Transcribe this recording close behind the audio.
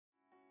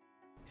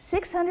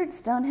600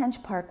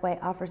 Stonehenge Parkway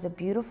offers a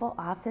beautiful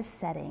office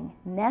setting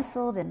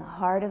nestled in the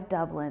heart of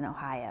Dublin,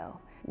 Ohio.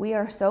 We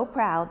are so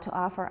proud to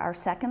offer our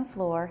second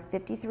floor,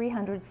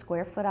 5,300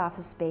 square foot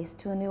office space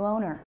to a new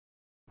owner.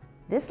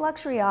 This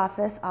luxury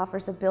office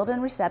offers a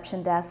built-in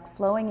reception desk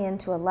flowing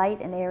into a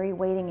light and airy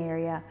waiting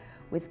area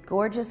with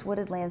gorgeous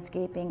wooded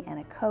landscaping and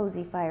a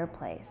cozy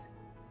fireplace.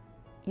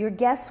 Your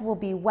guests will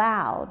be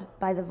wowed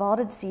by the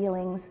vaulted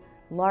ceilings,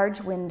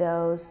 large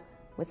windows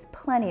with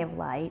plenty of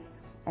light,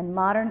 and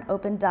modern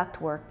open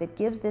ductwork that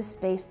gives this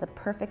space the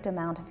perfect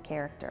amount of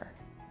character.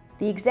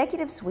 The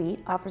executive suite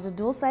offers a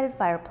dual-sided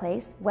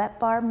fireplace, wet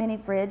bar, mini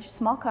fridge,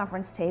 small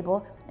conference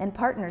table, and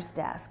partner's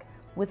desk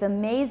with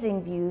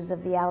amazing views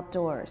of the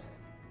outdoors.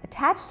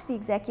 Attached to the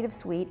executive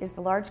suite is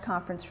the large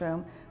conference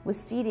room with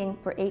seating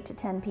for 8 to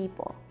 10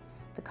 people.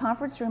 The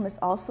conference room is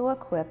also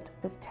equipped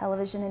with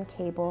television and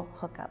cable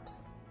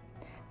hookups.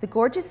 The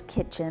gorgeous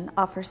kitchen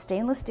offers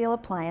stainless steel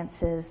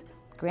appliances,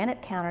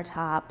 granite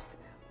countertops,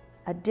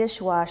 a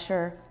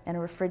dishwasher, and a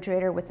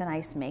refrigerator with an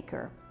ice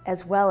maker,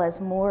 as well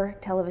as more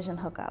television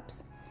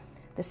hookups.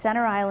 The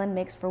center island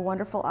makes for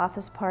wonderful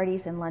office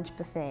parties and lunch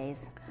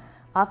buffets.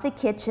 Off the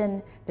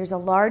kitchen, there's a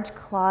large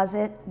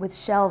closet with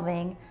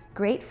shelving,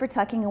 great for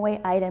tucking away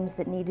items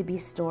that need to be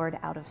stored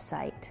out of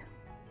sight.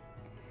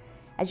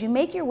 As you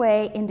make your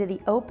way into the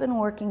open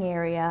working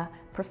area,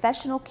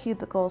 professional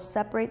cubicles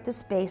separate the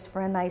space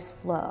for a nice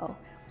flow.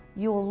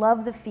 You will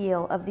love the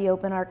feel of the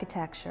open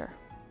architecture.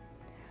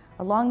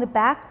 Along the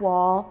back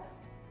wall,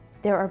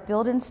 there are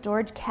built-in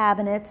storage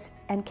cabinets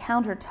and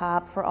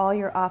countertop for all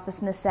your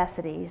office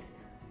necessities.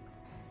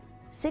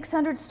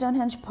 600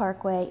 Stonehenge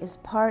Parkway is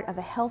part of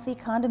a healthy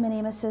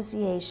condominium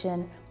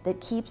association that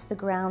keeps the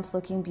grounds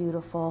looking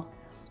beautiful.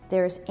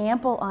 There is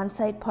ample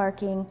on-site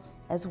parking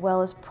as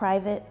well as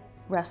private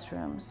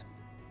restrooms.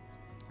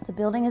 The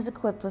building is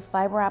equipped with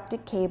fiber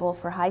optic cable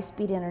for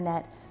high-speed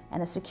internet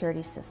and a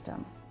security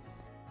system.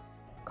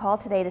 Call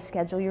today to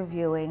schedule your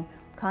viewing.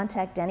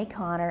 Contact Denny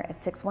Connor at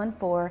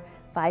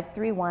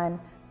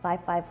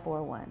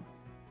 614-531-5541.